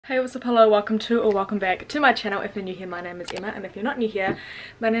Hey, what's up, hello, welcome to or welcome back to my channel. If you're new here, my name is Emma, and if you're not new here,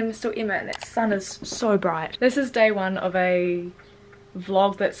 my name is still Emma, and that sun is so bright. This is day one of a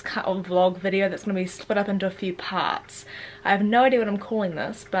vlog video that's going to be split up into a few parts. I have no idea what I'm calling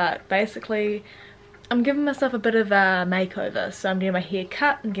this, but basically I'm giving myself a bit of a makeover. So I'm getting my hair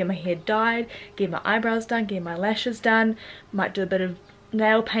cut and getting my hair dyed, getting my eyebrows done, getting my lashes done, might do a bit of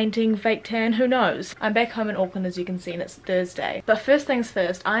nail painting, fake tan, who knows. I'm back home in Auckland, as you can see, and it's Thursday. But first things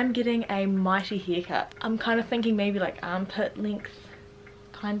first, I'm getting a mighty haircut. I'm kind of thinking maybe like armpit length,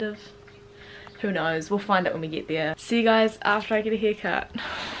 kind of. Who knows, we'll find out when we get there. See you guys after I get a haircut.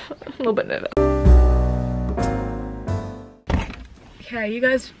 A little bit nervous. Okay, you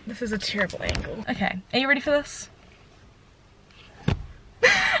guys, this is a terrible angle. Okay, are you ready for this?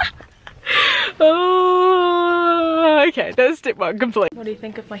 Oh, okay, that's step one complete. What do you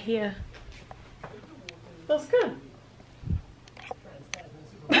think of my hair? Feels good.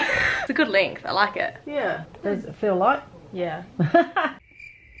 It's a good length, I like it. Yeah. Does it feel light? Yeah.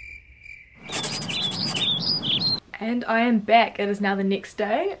 And I am back. It is now the next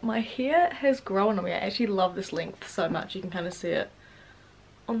day. My hair has grown on me. I actually love this length so much. You can kind of see it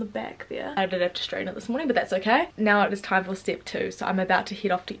on the back there. I did have to straighten it this morning, but that's okay. Now it is time for step two. So I'm about to head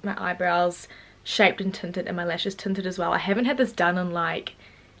off to get my eyebrows shaped and tinted and my lashes tinted as well. I haven't had this done in like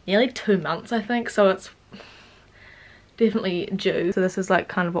nearly 2 months, I think, so it's definitely due. So this is like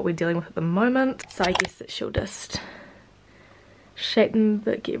kind of what we're dealing with at the moment. So I guess that she'll just shape them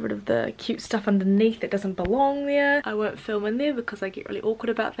but get rid of the cute stuff underneath that doesn't belong there. I won't film in there because I get really awkward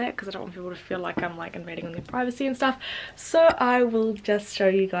about that because I don't want people to feel like I'm like invading on their privacy and stuff. So I will just show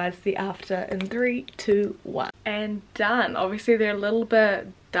you guys the after in 3, 2, 1. And done. Obviously they're a little bit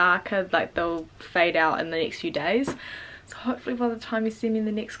darker, like they'll fade out in the next few days. So hopefully by the time you see me in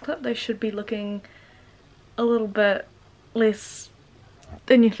the next clip they should be looking a little bit less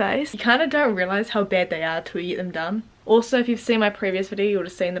in your face. You kind of don't realise how bad they are till you get them done. Also, if you've seen my previous video, you would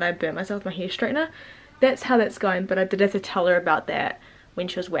have seen that I burnt myself with my hair straightener. That's how that's going, but I did have to tell her about that when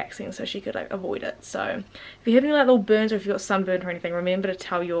she was waxing so she could like avoid it. So if you have any like little burns or if you've got sunburn or anything, remember to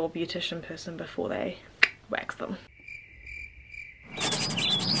tell your beautician person before they wax them.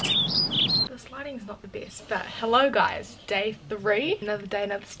 This lighting's not the best, but hello guys, day 3, another day,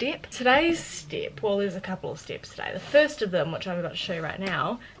 another step. Today's step, well there's a couple of steps today. The first of them, which I'm about to show you right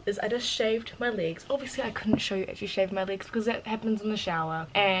now, is I just shaved my legs. Obviously I couldn't show you actually shaving my legs because that happens in the shower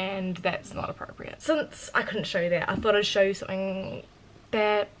and that's not appropriate. Since I couldn't show you that, I thought I'd show you something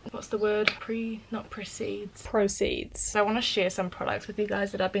that, what's the word, proceeds. I want to share some products with you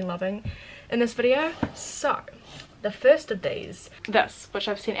guys that I've been loving in this video. So the first of these, this, which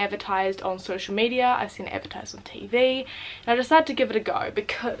I've seen advertised on social media, I've seen it advertised on TV, and I decided to give it a go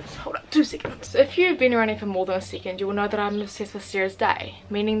because, hold up 2 seconds. So if you've been around here for more than a second, you will know that I'm obsessed with Sarah's Day,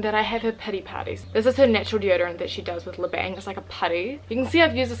 meaning that I have her putty parties. This is her natural deodorant that she does with Lebang. It's like a putty. You can see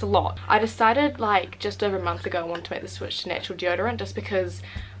I've used this a lot. I decided like just over a month ago I wanted to make the switch to natural deodorant just because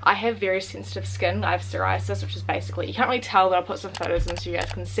I have very sensitive skin. I have psoriasis, which is basically, you can't really tell, but I'll put some photos in so you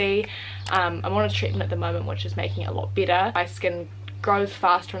guys can see. I'm on a treatment at the moment which is making it a lot better. My skin grows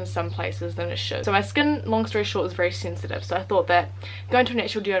faster in some places than it should. So my skin, long story short, is very sensitive. So I thought that going to a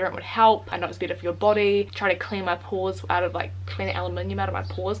natural deodorant would help. I know it's better for your body. Try to clean my pores out of like, clean the aluminium out of my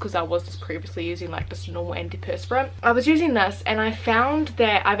pores because I was just previously using like just normal antiperspirant. I was using this and I found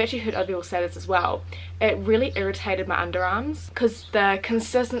that, I've actually heard other people say this as well, it really irritated my underarms because the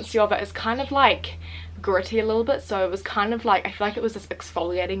consistency of it is kind of like gritty a little bit, so it was kind of like, I feel like it was just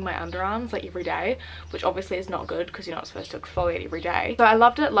exfoliating my underarms like every day, which obviously is not good because you're not supposed to exfoliate every day. So I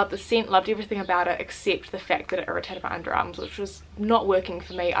loved it, loved the scent, loved everything about it except the fact that it irritated my underarms, which was not working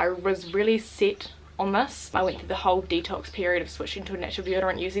for me. I was really set on this. I went through the whole detox period of switching to a natural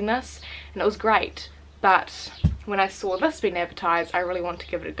deodorant using this and it was great, but when I saw this being advertised I really wanted to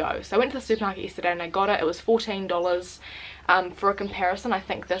give it a go. So I went to the supermarket yesterday and I got it. It was $14. For a comparison, I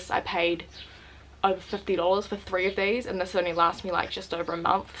think this I paid over $50 for 3 of these and this only lasts me like just over a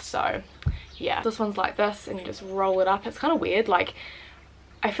month. So yeah, this one's like this and you just roll it up. It's kind of weird, like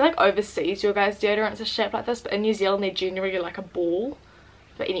I feel like overseas your guys' deodorants are shaped like this, but in New Zealand they're generally like a ball.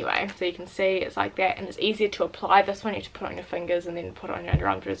 But anyway, so you can see it's like that and it's easier to apply. This one you have to put on your fingers and then put it on your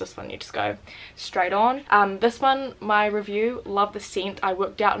underarms, whereas this one you just go straight on. This one, my review, love the scent. I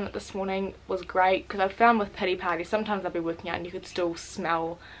worked out in it this morning, was great because I found with pity parties sometimes I'll be working out and you could still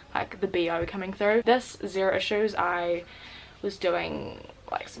smell like the BO coming through. This Zero Issues I was doing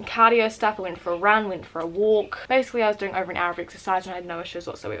like some cardio stuff. I went for a run, went for a walk. Basically I was doing over an hour of exercise and I had no issues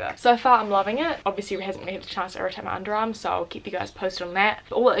whatsoever. So far I'm loving it. Obviously it hasn't really had a chance to irritate my underarms, so I'll keep you guys posted on that.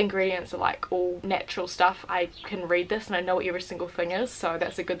 But all the ingredients are like all natural stuff. I can read this and I know what every single thing is, so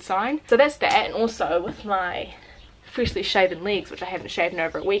that's a good sign. So that's that. And also with my freshly shaven legs, which I haven't shaved in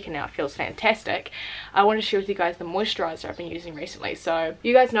over a week and now it feels fantastic, I want to share with you guys the moisturizer I've been using recently. So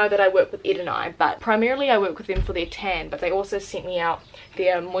you guys know that I work with Ed&i, but primarily I work with them for their tan, but they also sent me out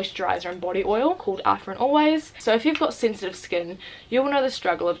their moisturizer and body oil called After and Always. So if you've got sensitive skin, you will know the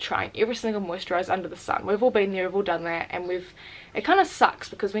struggle of trying every single moisturizer under the sun. We've all been there, we've all done that, and it kind of sucks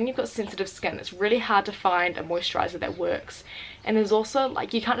because when you've got sensitive skin, it's really hard to find a moisturizer that works. And there's also,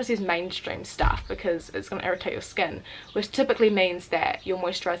 like, you can't just use mainstream stuff because it's going to irritate your skin, which typically means that your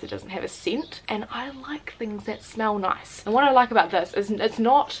moisturizer doesn't have a scent. And I like things that smell nice. And what I like about this is it's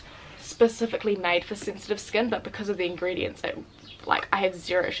not specifically made for sensitive skin, but because of the ingredients, I have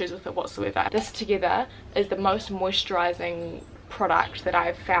zero issues with it whatsoever. This together is the most moisturizing product that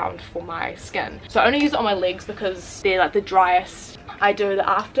I've found for my skin. So I only use it on my legs because they're like the driest. I do the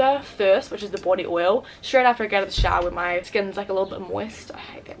after first, which is the body oil, straight after I get out of the shower when my skin's like a little bit moist. I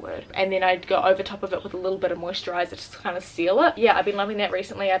hate that word. And then I'd go over top of it with a little bit of moisturizer just to kind of seal it. Yeah, I've been loving that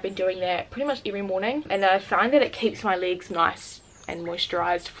recently. I've been doing that pretty much every morning, and I find that it keeps my legs nice and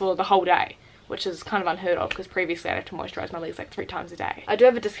moisturized for the whole day, which is kind of unheard of because previously I'd have to moisturize my legs like 3 times a day. I do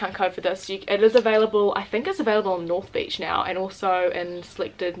have a discount code for this. It is available, I think it's available on North Beach now and also in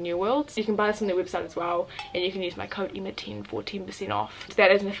selected New Worlds. You can buy this on their website as well, and you can use my code EMMA10 for 10% off.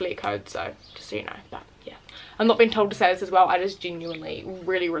 That is an affiliate code, so just so you know. But yeah, I'm not being told to say this as well. I just genuinely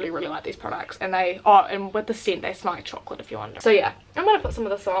really like these products, and and with the scent they smell like chocolate if you're wondering. So yeah, I'm gonna put some of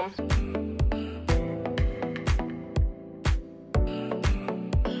this on.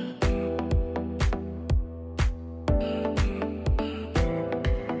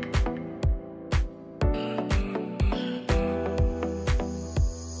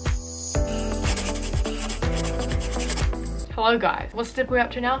 Hello guys, what step are we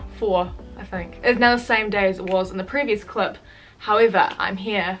up to now? 4, I think. It's now the same day as it was in the previous clip. However, I'm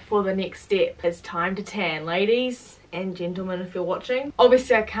here for the next step. It's time to tan, ladies and gentlemen, if you're watching.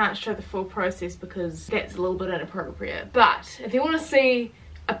 Obviously I can't show the full process because that's a little bit inappropriate, but if you want to see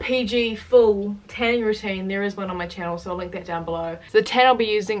a PG full tanning routine, there is one on my channel, so I'll link that down below. So the tan I'll be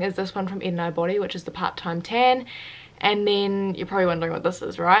using is this one from ed&i Body, which is the part-time tan. And then you're probably wondering what this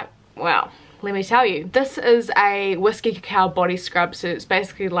is, right? Well, let me tell you, this is a whiskey cacao body scrub. So it's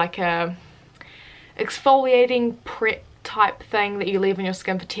basically like a exfoliating prep type thing that you leave on your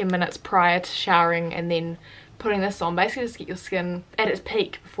skin for 10 minutes prior to showering, and then putting this on, basically just get your skin at its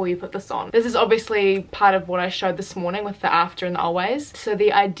peak before you put this on. This is obviously part of what I showed this morning with the after and the always. So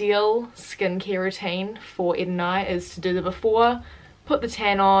the ideal skincare routine for ed&i is to do the before, put the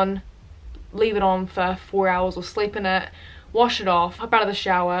tan on, leave it on for 4 hours or sleep in it, wash it off, hop out of the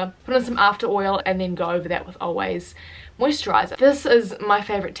shower, put in some after oil, and then go over that with always moisturizer. This is my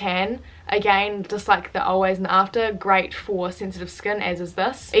favorite tan. Again, just like the always and the after, great for sensitive skin, as is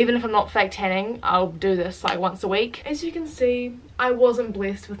this. Even if I'm not fake tanning, I'll do this like once a week. As you can see, I wasn't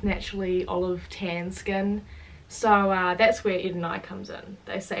blessed with naturally olive tan skin, so that's where ed&i comes in.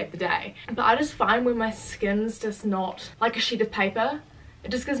 They save the day. But I just find when my skin's just not like a sheet of paper, it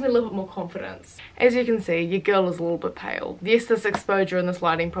just gives me a little bit more confidence. As you can see, your girl is a little bit pale. Yes, this exposure and this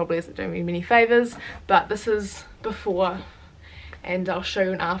lighting probably isn't doing me many favours, but this is before, and I'll show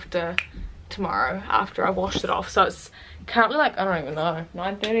you an after tomorrow after I washed it off. So it's currently like, I don't even know,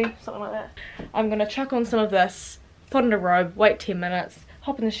 9:30, something like that. I'm going to chuck on some of this, put in a robe, wait 10 minutes,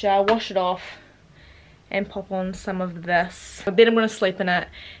 hop in the shower, wash it off, and pop on some of this. Then I'm going to sleep in it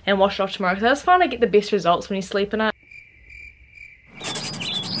and wash it off tomorrow, because I just find I get the best results when you sleep in it.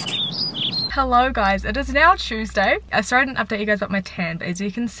 Hello guys, it is now Tuesday. I started to update you guys about my tan, but as you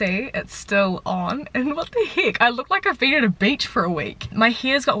can see, it's still on. And what the heck, I look like I've been at a beach for a week. My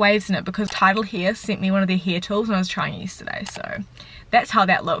hair's got waves in it because Tidal Hair sent me one of their hair tools and I was trying it yesterday, so that's how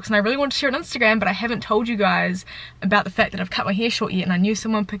that looks. And I really want to share it on Instagram, but I haven't told you guys about the fact that I've cut my hair short yet, and I knew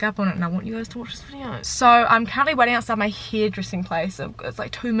someone would pick up on it, and I want you guys to watch this video. So I'm currently waiting outside my hairdressing place. It's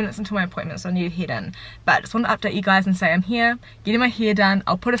like 2 minutes until my appointment, so I need to head in. But I just wanted to update you guys and say I'm here, getting my hair done.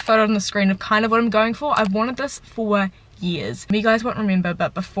 I'll put a photo on the screen of kind of what I'm going for. I've wanted this for years. You guys won't remember,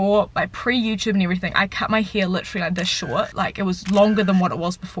 but before, like pre-YouTube and everything, I cut my hair literally like this short. Like it was longer than what it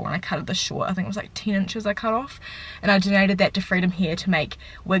was before, and I cut it this short. I think it was like 10 inches I cut off, and I donated that to Freedom Hair to make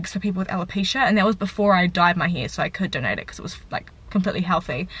wigs for people with alopecia, and that was before I dyed my hair, so I could donate it because it was like completely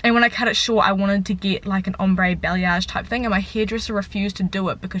healthy. And when I cut it short, I wanted to get like an ombre balayage type thing, and my hairdresser refused to do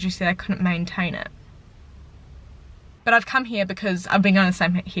it because she said I couldn't maintain it. But I've come here because I've been going to the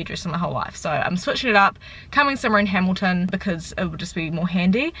same hairdresser my whole life. So I'm switching it up, coming somewhere in Hamilton because it would just be more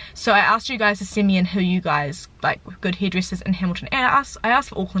handy. So I asked you guys to send me in who you guys, like, good hairdressers in Hamilton. And I asked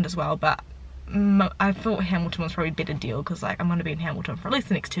for Auckland as well, but I thought Hamilton was probably a better deal because, like, I'm going to be in Hamilton for at least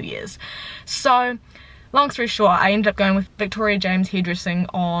the next 2 years. So, long story short, I ended up going with Victoria James Hairdressing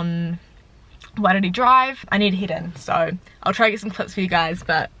on Oodie Drive. I need to head in, so I'll try to get some clips for you guys,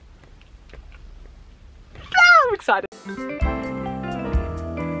 but I'm excited.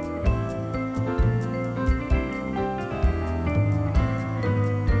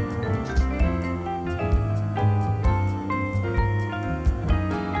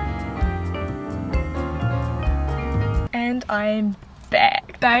 And I'm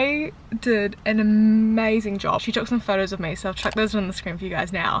back. They did an amazing job. She took some photos of me, so I've chucked those on the screen for you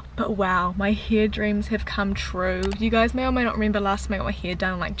guys now. But wow, my hair dreams have come true. You guys may or may not remember last time I got my hair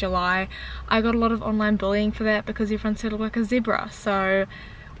done in like July. I got a lot of online bullying for that because everyone said I look like a zebra. So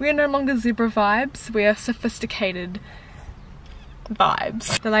we are no longer zebra vibes, we are sophisticated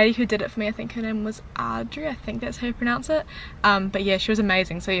vibes. The lady who did it for me, I think her name was Audrey, I think that's how you pronounce it. But yeah, she was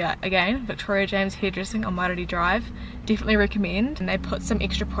amazing. So yeah, again, Victoria James Hairdressing on Oodie Drive, definitely recommend. And they put some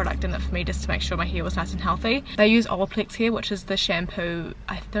extra product in it for me just to make sure my hair was nice and healthy. They use Olaplex here, which is the shampoo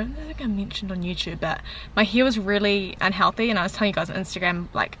I don't think I mentioned on YouTube, but my hair was really unhealthy, and I was telling you guys on Instagram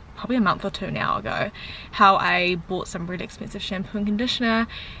like probably a month or two now ago how I bought some really expensive shampoo and conditioner,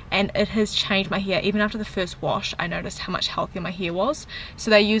 and it has changed my hair. Even after the first wash, I noticed how much healthier my hair was.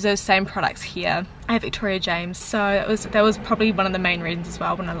 So they use those same products here at Victoria James. So that was probably one of the main reasons as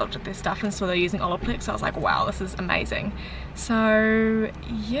well when I looked at their stuff and saw they're using Olaplex. I was like, wow, this is amazing. So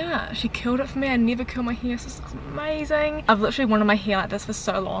yeah, she killed it for me. I never curl my hair, so this looks amazing. I've literally wanted my hair like this for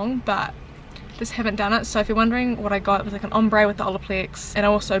so long, but just haven't done it. So if you're wondering what I got, it was like an ombre with the Olaplex, and I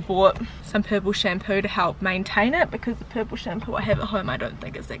also bought some purple shampoo to help maintain it because the purple shampoo I have at home I don't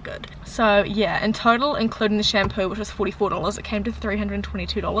think is that good. So yeah, in total, including the shampoo, which was $44, it came to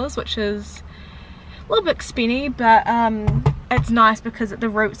 $322, which is a little bit spenny, but it's nice because the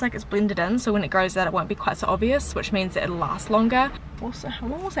roots, like, it's blended in, so when it grows out it won't be quite so obvious, which means that it'll last longer. Also, how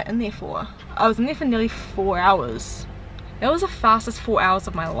long was I in there for? I was in there for nearly 4 hours. That was the fastest 4 hours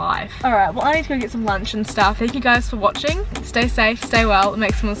of my life. Alright, well I need to go get some lunch and stuff. Thank you guys for watching. Stay safe, stay well,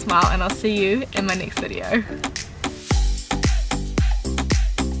 make someone smile, and I'll see you in my next video.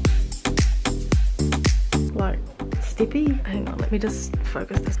 Like, steppy. Hang on, let me just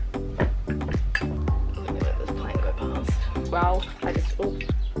focus this. Let me let this plane go past. Well, I just, oh.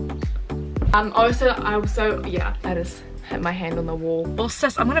 Yeah, I just hit my hand on the wall. Well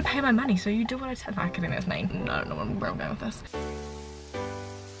sis, I'm gonna pay my money, so you do what I tell you. No, I'm kidding, that's mean. No, where I'm going with this.